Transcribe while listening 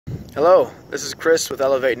Hello, this is Chris with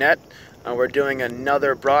ElevateNet. We're doing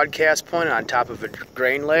another broadcast point on top of a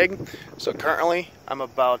grain leg. So currently I'm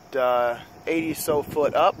about 80 so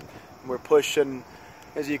foot up. We're pushing,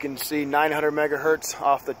 as you can see, 900 megahertz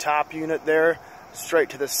off the top unit there,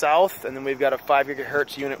 straight to the south, and then we've got a 5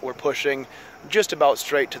 gigahertz unit we're pushing just about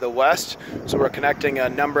straight to the west. So we're connecting a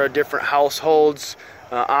number of different households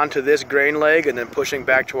onto this grain leg and then pushing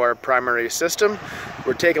back to our primary system.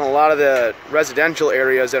 We're taking a lot of the residential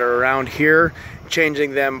areas that are around here,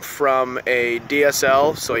 changing them from a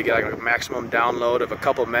DSL, so you get like a maximum download of a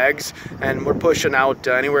couple megs, and we're pushing out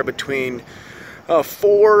anywhere between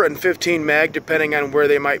 4 and 15 meg depending on where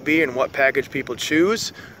they might be and what package people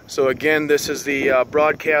choose. So again, this is the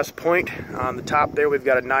broadcast point. On the top there we've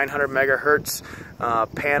got a 900 megahertz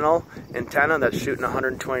panel antenna that's shooting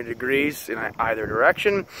 120 degrees in either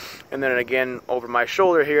direction, and then again over my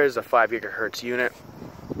shoulder here is a 5 gigahertz unit.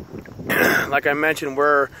 Like I mentioned,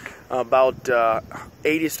 we're about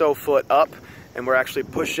 80 so foot up, and we're actually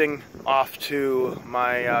pushing off to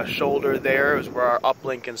my shoulder. There is where our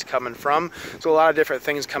uplink is coming from. So a lot of different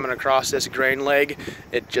things coming across this grain leg.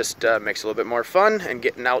 It just makes it a little bit more fun and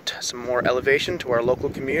getting out some more elevation to our local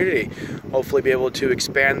community. Hopefully be able to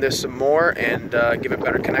expand this some more and give a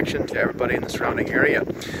better connection to everybody in the surrounding area.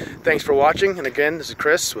 Thanks for watching, and again, this is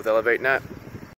Chris with ElevateNet.